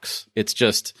products. It's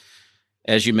just,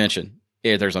 as you mentioned,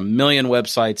 there's a million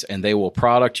websites and they will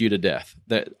product you to death.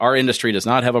 That our industry does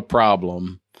not have a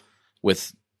problem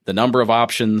with the number of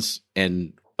options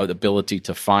and the ability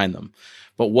to find them.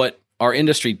 But what our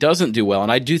industry doesn't do well,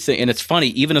 and I do think, and it's funny,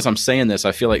 even as I'm saying this,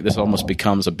 I feel like this almost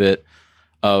becomes a bit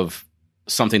of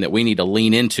something that we need to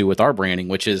lean into with our branding,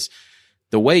 which is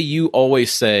the way you always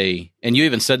say, and you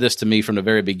even said this to me from the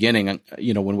very beginning,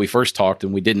 when we first talked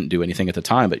and we didn't do anything at the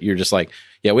time, but you're just like,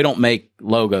 yeah, we don't make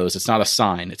logos. It's not a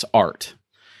sign. It's art.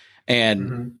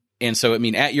 And so, I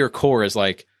mean, at your core is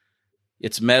like,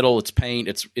 it's metal, it's paint,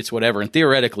 it's whatever. And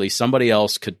theoretically, somebody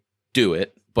else could do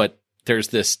it, but there's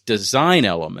this design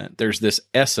element. There's this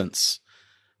essence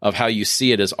of how you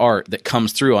see it as art that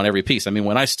comes through on every piece. I mean,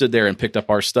 when I stood there and picked up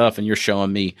our stuff and you're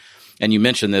showing me, and you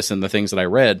mentioned this in the things that I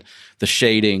read, the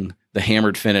shading, the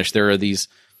hammered finish, there are these,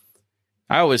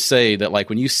 I always say that like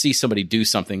when you see somebody do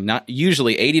something, not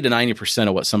usually 80 to 90%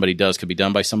 of what somebody does could be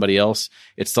done by somebody else.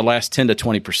 It's the last 10 to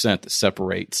 20% that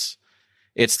separates.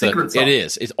 It's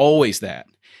always that.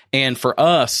 And for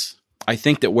us, I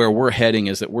think that where we're heading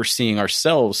is that we're seeing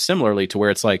ourselves similarly to where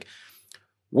it's like,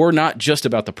 we're not just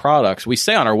about the products. We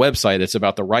say on our website, it's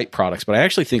about the right products, but I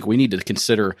actually think we need to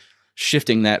consider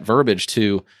shifting that verbiage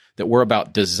to that we're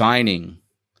about designing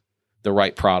the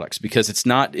right products, because it's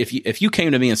not, if you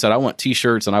came to me and said, I want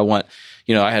t-shirts and I want,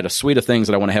 I had a suite of things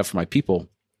that I want to have for my people.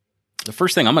 The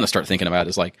first thing I'm going to start thinking about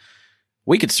is like,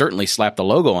 we could certainly slap the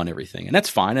logo on everything, and that's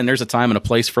fine. And there's a time and a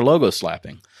place for logo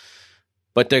slapping,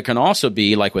 but there can also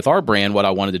be like with our brand, what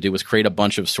I wanted to do was create a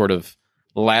bunch of sort of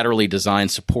laterally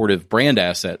designed supportive brand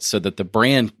assets so that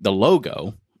the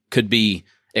logo could be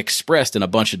expressed in a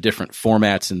bunch of different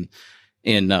formats and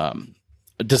in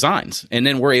designs. And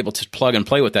then we're able to plug and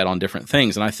play with that on different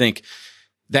things. And I think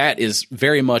that is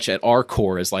very much at our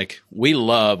core. Is like, we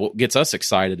love, what gets us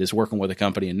excited is working with a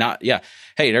company and not,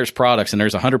 hey, there's products and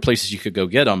there's 100 places you could go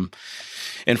get them.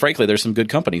 And frankly, there's some good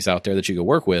companies out there that you could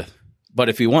work with. But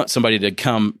if you want somebody to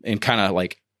come and kind of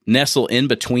like nestle in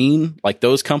between like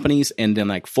those companies and then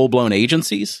like full blown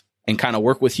agencies and kind of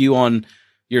work with you on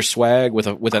your swag with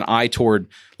an eye toward,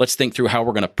 let's think through how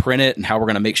we're going to print it and how we're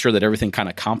going to make sure that everything kind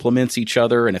of complements each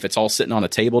other. And if it's all sitting on a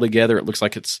table together, it looks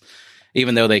like it's,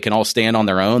 even though they can all stand on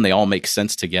their own, they all make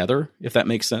sense together, if that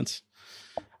makes sense.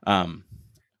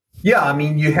 Yeah, I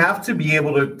mean, you have to be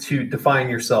able to define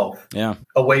yourself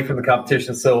away from the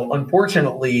competition. So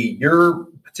unfortunately, your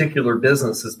particular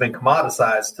business has been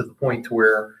commoditized to the point to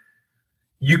where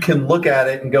you can look at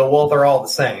it and go, well, they're all the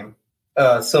same.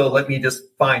 So let me just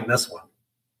find this one.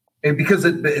 And because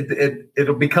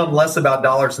it'll become less about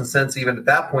dollars and cents even at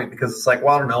that point, because it's like,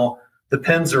 well, I don't know, the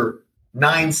pens are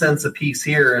 9 cents a piece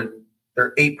here and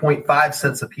they're 8.5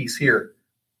 cents a piece here.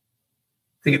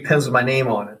 I think it pens with my name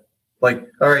on it. Like,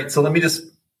 all right, so let me just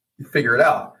figure it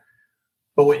out.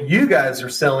 But what you guys are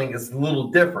selling is a little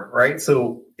different, right?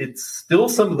 So it's still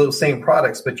some of those same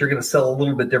products, but you're going to sell a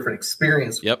little bit different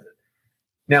experience with it.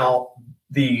 Now,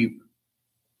 the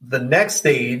next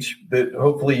stage that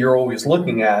hopefully you're always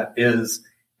looking at is,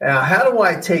 how do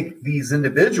I take these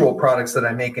individual products that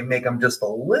I make and make them just a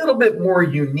little bit more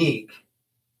unique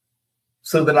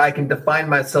so that I can define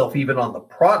myself even on the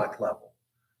product level?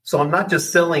 So I'm not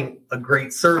just selling a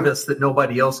great service that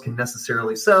nobody else can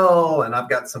necessarily sell, and I've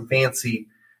got some fancy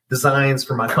designs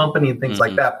for my company and things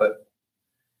like that.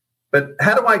 But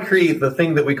how do I create the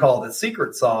thing that we call the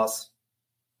secret sauce,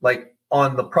 like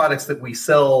on the products that we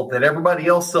sell that everybody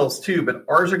else sells too, but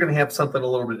ours are going to have something a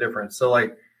little bit different. So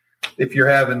like if you're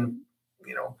having,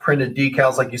 printed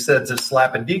decals, like you said, just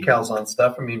slapping decals on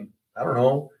stuff. I mean, I don't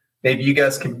know, maybe you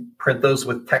guys can print those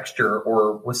with texture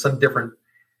or with some different,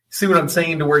 see what I'm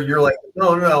saying, to where you're like,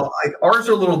 no, ours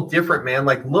are a little different, man.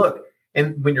 Like, look,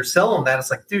 and when you're selling that,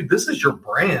 it's like, dude, this is your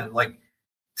brand. Like,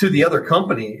 to the other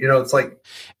company, it's like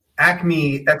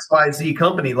Acme XYZ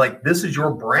company. Like, this is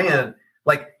your brand.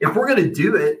 Like, if we're going to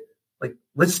do it, like,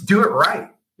 let's do it right.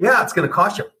 Yeah, it's going to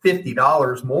cost you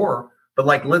 $50 more, but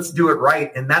like, let's do it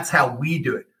right. And that's how we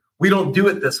do it. We don't do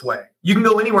it this way. You can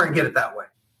go anywhere and get it that way.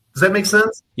 Does that make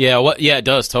sense? Yeah. Yeah, it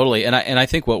does. Totally. And I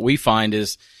think what we find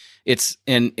is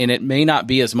and it may not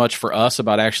be as much for us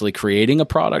about actually creating a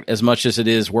product as much as it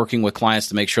is working with clients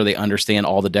to make sure they understand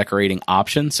all the decorating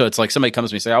options. So it's like somebody comes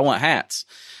to me and say, I want hats.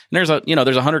 And there's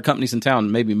 100 companies in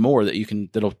town, maybe more,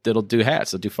 that'll do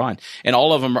hats, that'll do fine. And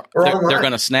all of them they're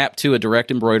going to snap to a direct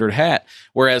embroidered hat.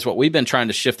 Whereas what we've been trying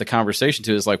to shift the conversation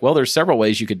to is like, well, there's several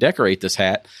ways you could decorate this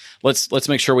hat. Let's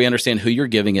make sure we understand who you're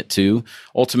giving it to.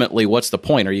 Ultimately, what's the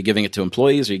point? Are you giving it to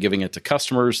employees? Are you giving it to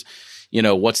customers?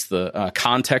 What's the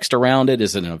context around it?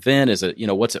 Is it an event? Is it,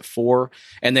 what's it for?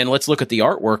 And then let's look at the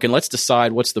artwork and let's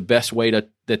decide what's the best way that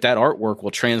artwork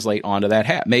will translate onto that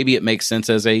hat. Maybe it makes sense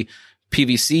as a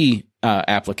PVC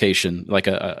application, like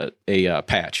a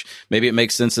patch. Maybe it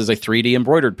makes sense as a 3D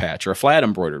embroidered patch or a flat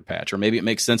embroidered patch, or maybe it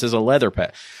makes sense as a leather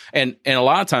patch. And a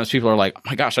lot of times people are like, oh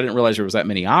my gosh, I didn't realize there was that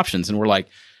many options. And we're like,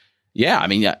 yeah, I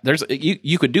mean, there's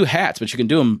you could do hats, but you can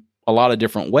do them a lot of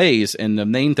different ways. And the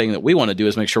main thing that we want to do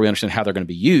is make sure we understand how they're going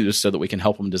to be used so that we can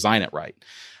help them design it right.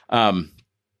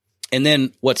 And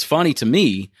then what's funny to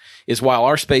me is while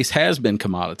our space has been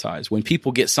commoditized, when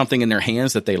people get something in their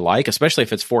hands that they like, especially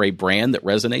if it's for a brand that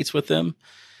resonates with them,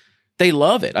 they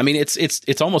love it. I mean,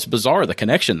 it's almost bizarre, the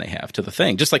connection they have to the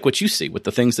thing, just like what you see with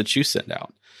the things that you send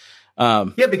out.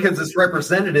 Yeah, because it's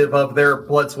representative of their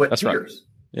blood, sweat, tears.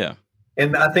 Right. Yeah.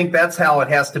 And I think that's how it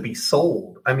has to be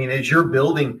sold. I mean, as you're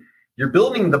building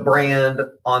the brand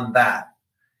on that.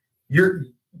 You're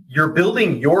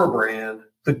building your brand.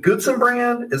 The Goodson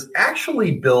brand is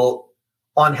actually built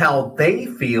on how they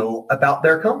feel about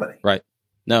their company. Right.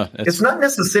 No, it's not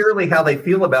necessarily how they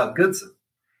feel about Goodson.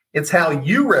 It's how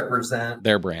you represent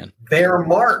their brand, their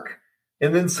mark.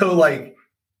 And then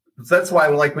that's why,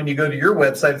 like, when you go to your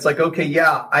website, it's like, okay,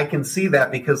 yeah, I can see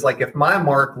that, because like if my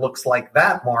mark looks like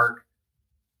that mark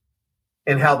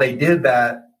and how they did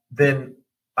that, then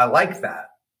I like that.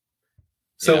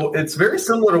 So It's very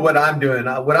similar to what I'm doing.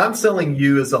 What I'm selling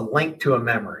you is a link to a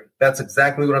memory. That's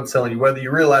exactly what I'm selling you, whether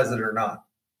you realize it or not.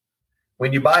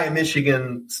 When you buy a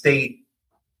Michigan State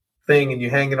thing and you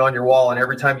hang it on your wall, and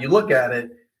every time you look at it,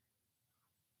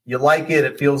 you like it,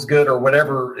 it feels good, or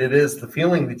whatever it is, the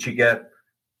feeling that you get.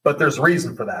 But there's a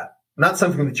reason for that. Not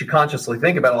something that you consciously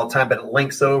think about all the time, but it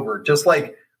links over. Just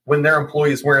like when their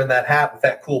employee's wearing that hat with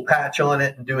that cool patch on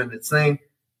it and doing its thing.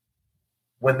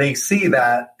 When they see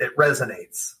that, it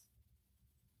resonates.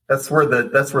 That's where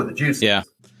the juice is.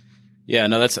 Yeah,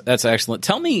 no, that's excellent.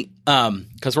 Tell me,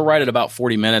 because we're right at about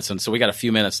 40 minutes, and so we got a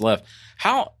few minutes left.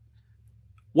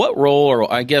 What role,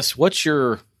 or I guess,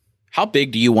 how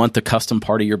big do you want the custom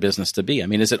part of your business to be? I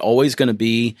mean, is it always going to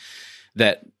be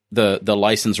that the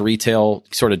licensed retail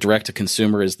sort of direct to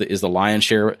consumer is the lion's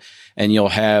share, and you'll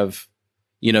have,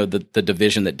 the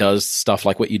division that does stuff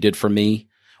like what you did for me?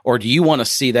 Or do you want to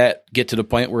see that get to the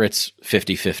point where it's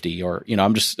 50-50? Or,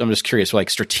 I'm just curious, like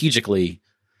strategically,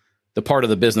 the part of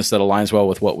the business that aligns well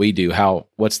with what we do, how's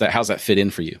that fit in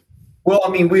for you? Well, I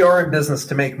mean, we are in business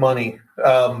to make money.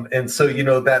 And so,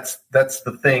 that's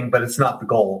the thing, but it's not the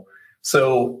goal.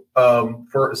 So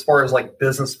for as far as like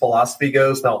business philosophy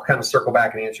goes, and I'll kind of circle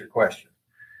back and answer your question.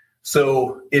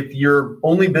 So if your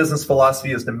only business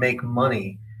philosophy is to make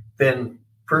money, then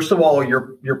first of all,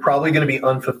 you're probably going to be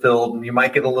unfulfilled, and you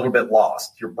might get a little bit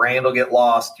lost. Your brand will get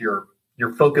lost. Your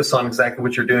focus on exactly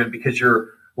what you're doing, because you're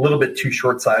a little bit too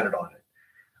short-sighted on it.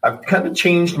 I've kind of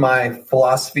changed my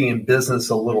philosophy in business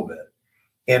a little bit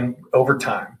and over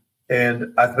time,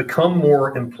 and I've become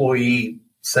more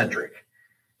employee-centric.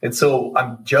 And so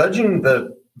I'm judging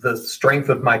the strength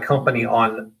of my company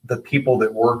on the people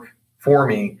that work for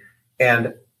me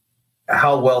and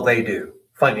how well they do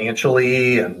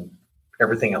financially and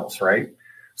everything else, right?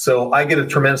 So I get a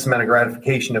tremendous amount of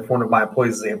gratification if one of my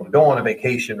employees is able to go on a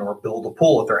vacation or build a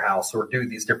pool at their house or do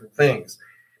these different things,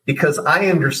 because I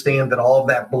understand that all of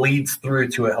that bleeds through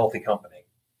to a healthy company.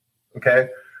 Okay.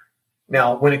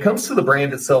 Now, when it comes to the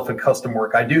brand itself and custom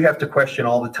work, I do have to question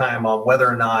all the time on whether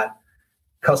or not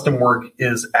custom work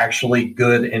is actually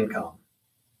good income.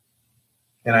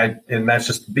 And that's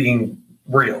just being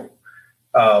real,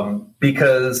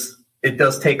 because it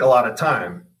does take a lot of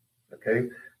time. Okay.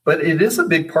 But it is a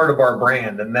big part of our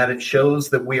brand, and that it shows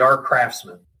that we are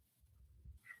craftsmen.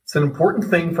 It's an important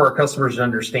thing for our customers to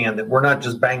understand that we're not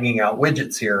just banging out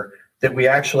widgets here, that we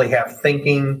actually have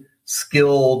thinking,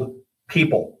 skilled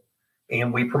people.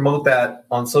 And we promote that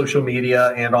on social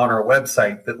media and on our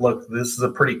website, that, look, this is a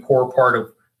pretty core part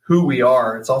of who we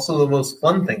are. It's also the most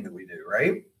fun thing that we do,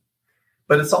 right?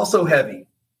 But it's also heavy.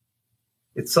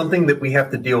 It's something that we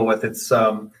have to deal with. It's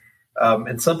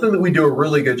and something that we do a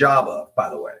really good job of, by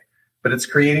the way. But it's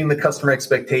creating the customer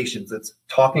expectations. It's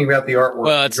talking about the artwork.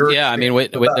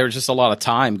 Well, there's just a lot of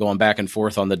time going back and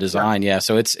forth on the design. Yeah.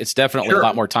 So it's definitely a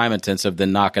lot more time intensive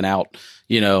than knocking out,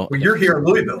 Well, you're here in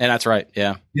Louisville. And that's right.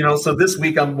 Yeah. So this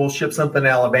week we'll ship something to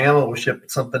Alabama. We'll ship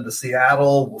something to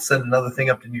Seattle. We'll send another thing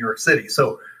up to New York City.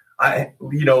 So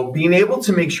being able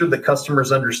to make sure that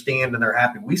customers understand and they're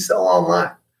happy. We sell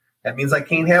online. That means I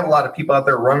can't have a lot of people out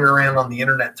there running around on the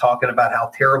internet talking about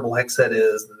how terrible Hex Head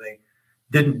is, and they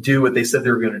didn't do what they said they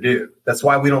were going to do. That's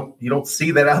why you don't see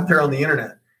that out there on the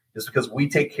internet, is because we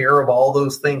take care of all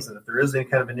those things. And if there is any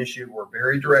kind of an issue, we're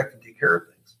very direct and take care of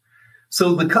things.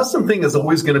 So the custom thing is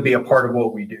always going to be a part of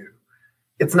what we do.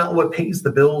 It's not what pays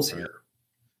the bills here.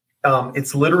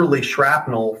 It's literally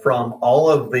shrapnel from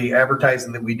all of the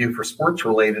advertising that we do for sports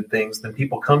related things. Then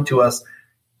people come to us,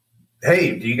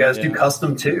 hey, do you guys do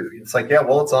custom too? It's like, yeah,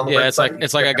 well, it's on the website.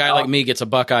 It's like a guy like me gets a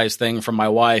Buckeyes thing from my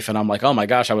wife, and I'm like, oh my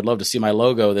gosh, I would love to see my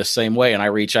logo this same way. And I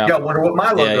reach out. Yeah, I wonder what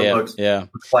my logo looks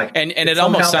like. And it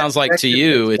almost sounds like to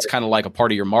you, it's kind of like a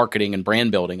part of your marketing and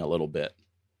brand building a little bit.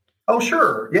 Oh,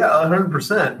 sure. Yeah,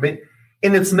 100%. I mean,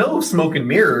 and it's no smoke and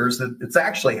mirrors. It's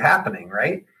actually happening,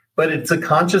 right? But it's a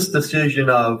conscious decision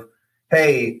of,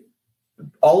 hey,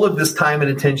 all of this time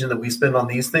and attention that we spend on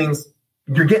these things,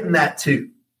 you're getting that too.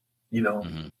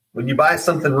 When you buy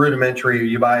something rudimentary, or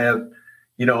you buy a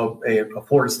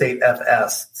Florida State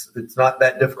FS, it's not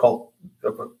that difficult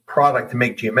of a product to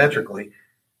make geometrically,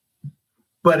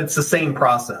 but it's the same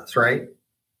process, right?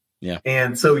 Yeah.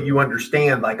 And so you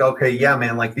understand, like, okay, yeah,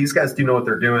 man, like these guys do know what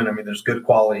they're doing. I mean, there's good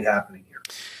quality happening here.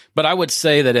 But I would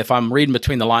say that if I'm reading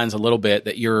between the lines a little bit,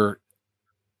 that you're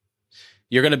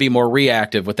going to be more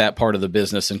reactive with that part of the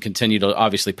business and continue to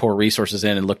obviously pour resources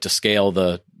in and look to scale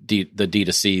the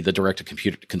D2C, the direct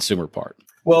to consumer part.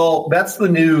 Well, that's the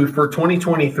new for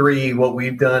 2023. What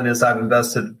we've done is I've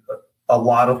invested a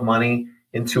lot of money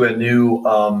into a new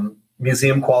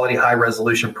museum quality high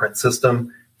resolution print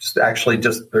system. They're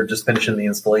just finishing the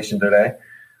installation today.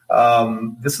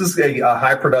 This is a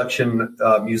high production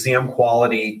museum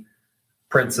quality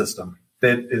print system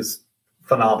that is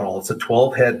phenomenal. It's a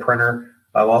 12 head printer.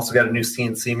 I've also got a new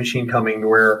CNC machine coming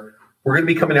where we're going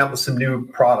to be coming out with some new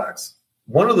products.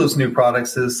 One of those new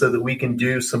products is so that we can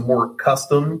do some more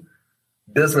custom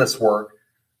business work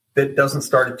that doesn't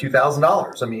start at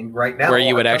 $2,000. I mean, right now, where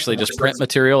you would actually just print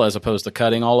material as opposed to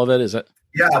cutting all of it, is it?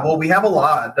 Yeah, well, we have a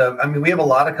lot. We have a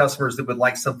lot of customers that would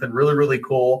like something really, really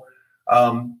cool.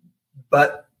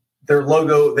 But their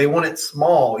logo, they want it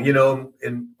small, you know,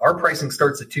 and our pricing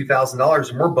starts at $2,000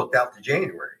 and we're booked out to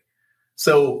January.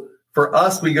 So for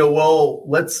us, we go, well,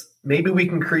 maybe we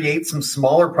can create some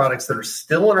smaller products that are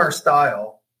still in our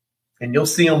style, and you'll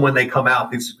see them when they come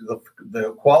out.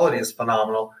 The quality is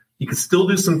phenomenal. You can still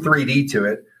do some 3D to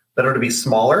it, but it'll be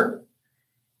smaller,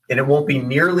 and it won't be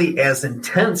nearly as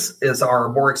intense as our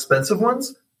more expensive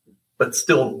ones, but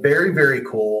still very, very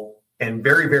cool and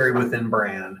very, very within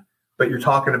brand. But you're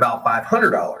talking about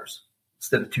 $500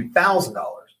 instead of $2,000.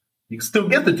 You can still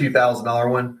get the $2,000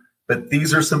 one, but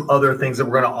these are some other things that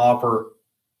we're going to offer.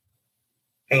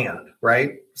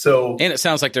 Right? So, and it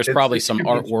sounds like there's probably some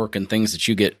artwork and things that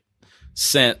you get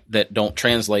sent that don't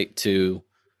translate to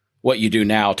what you do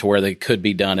now to where they could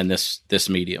be done in this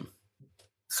medium.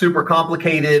 Super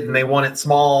complicated, and they want it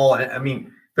small. I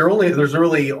mean, there's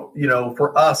really, you know,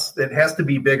 for us, it has to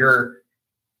be bigger,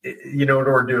 you know, in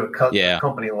order to do a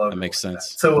company logo. That makes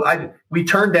sense. So we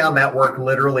turn down that work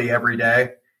literally every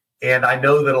day. And I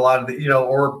know that a lot of the, you know,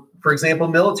 or for example,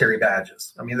 military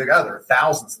badges. I mean, there are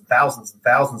thousands and thousands and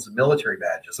thousands of military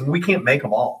badges, and we can't make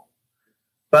them all.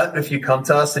 But if you come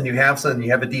to us and you have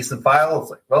a decent file,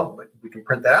 it's like, well, we can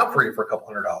print that out for you for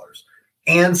 $200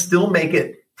 and still make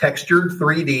it textured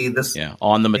 3D.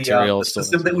 On the material. The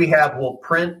system that we have will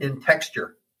print in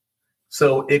texture.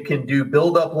 So it can do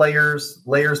build-up layers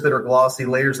that are glossy,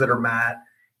 layers that are matte,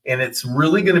 and it's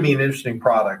really going to be an interesting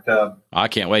product. I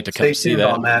can't wait to come see that.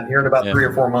 On that. Here in about 3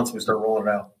 or 4 months, we start rolling it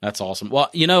out. That's awesome.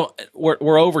 Well, you know,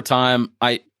 we're over time.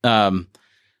 I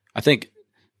think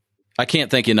I can't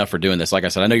thank you enough for doing this. Like I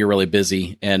said, I know you're really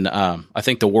busy, and I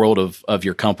think the world of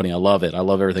your company. I love it. I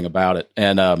love everything about it,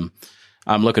 and I'm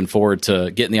looking forward to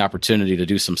getting the opportunity to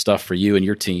do some stuff for you and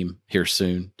your team here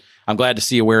soon. I'm glad to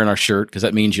see you wearing our shirt because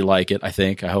that means you like it. I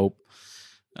hope.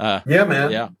 Yeah,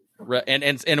 man. Yeah.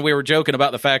 And we were joking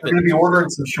about the fact that we're going to be ordering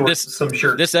some shirts.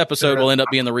 This episode will end up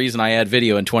being the reason I add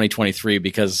video in 2023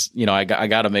 because, you know, I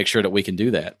got to make sure that we can do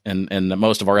that. And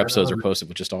most of our episodes are posted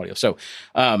with just audio. So,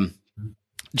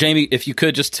 Jamie, if you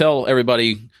could just tell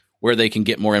everybody where they can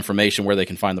get more information, where they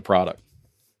can find the product.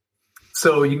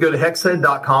 So you go to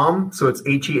hexhead.com. So it's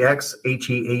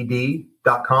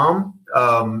HEXHEAD.com.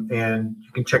 And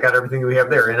you can check out everything we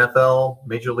have there. NFL,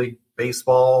 Major League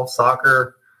Baseball,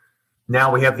 soccer.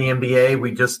 Now we have the NBA.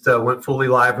 We just went fully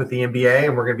live with the NBA,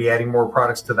 and we're going to be adding more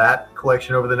products to that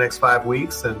collection over the next 5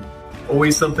 weeks. And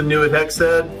always something new at Hex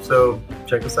Head. So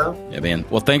check us out. Yeah, man.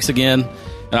 Well, thanks again.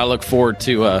 And I look forward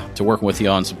to working with you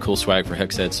on some cool swag for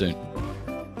Hex Head soon.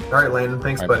 All right, Landon.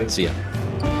 Thanks, buddy. See ya.